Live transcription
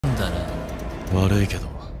悪いけど、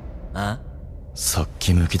あ？さっ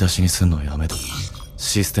きむき出しにすんのやめた。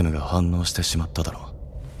システムが反応してしまっただろ。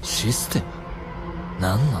システム？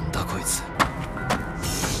何なんだこいつ。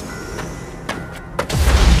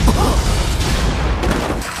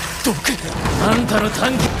どけ！あんたの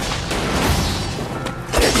短期。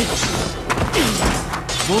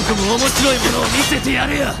僕も面白いものを見せてや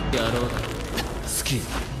るよ。野郎だ。好き、隠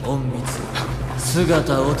密、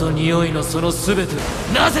姿、音、匂いのその全て。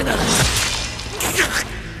なぜなら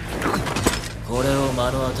これを目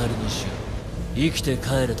の当たりにしよう。生きて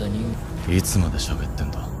帰れた人間。いつまで喋って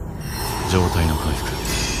んだ。状態の回復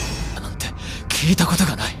なんて聞いたこと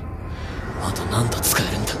がない。あと何度使え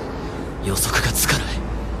るんだ。予測がつかない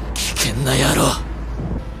危険な野郎。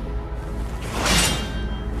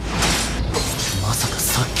まさか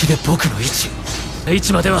さっきで僕の位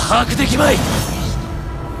置までは把握できまい。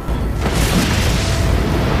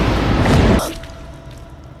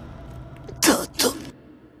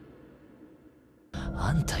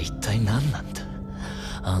あんた一体何なんだ。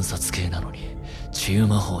暗殺系なのに治癒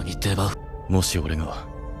魔法にデバフ。もし俺が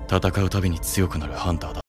戦うたびに強くなるハンターだ